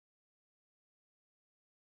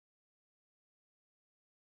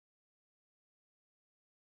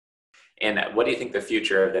And what do you think the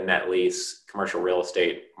future of the net lease commercial real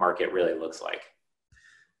estate market really looks like?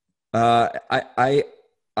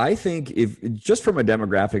 I think if just from a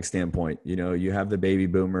demographic standpoint, you have the baby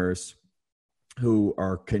boomers who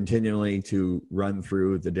are continually to run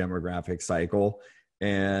through the demographic cycle,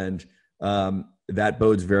 and that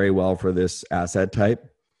bodes very well for this asset type.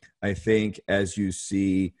 I think as you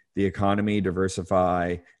see the economy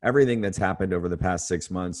diversify, everything that's happened over the past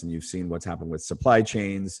 6 months, and you've seen what's happened with supply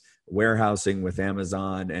chains, warehousing with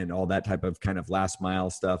Amazon, and all that type of kind of last mile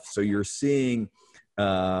stuff. So you're seeing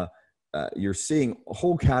whole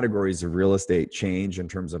categories of real estate change in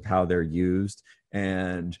terms of how they're used,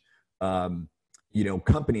 and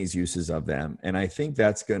companies' uses of them. And I think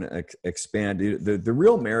that's going to expand. The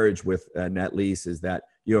real marriage with net lease is that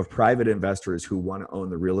you have private investors who want to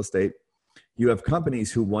own the real estate. You have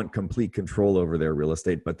companies who want complete control over their real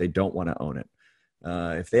estate, but they don't want to own it.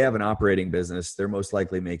 If they have an operating business, they're most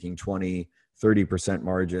likely making 20, 30%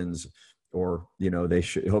 margins, or they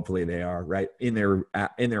should, hopefully they are, right, in their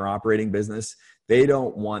operating business. They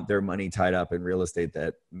don't want their money tied up in real estate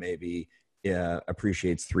that maybe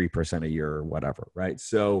appreciates 3% a year or whatever, right?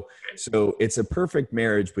 So it's a perfect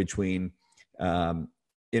marriage between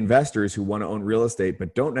investors who want to own real estate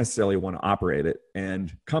but don't necessarily want to operate it,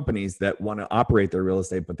 and companies that want to operate their real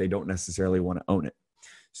estate but they don't necessarily want to own it.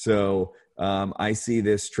 So I see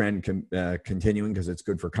this trend continuing because it's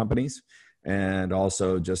good for companies, and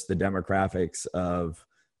also just the demographics of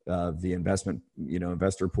the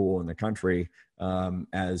investor pool in the country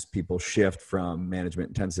as people shift from management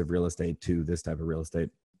intensive real estate to this type of real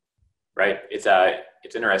estate. Right.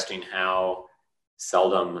 It's interesting how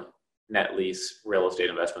seldom net lease real estate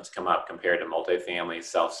investments come up compared to multifamily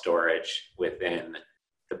self-storage within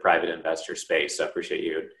the private investor space. So I appreciate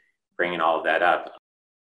you bringing all of that up.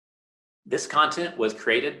 This content was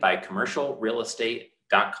created by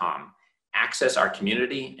commercialrealestate.com. Access our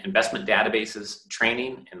community, investment databases,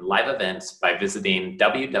 training, and live events by visiting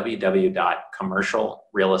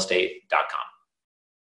www.commercialrealestate.com.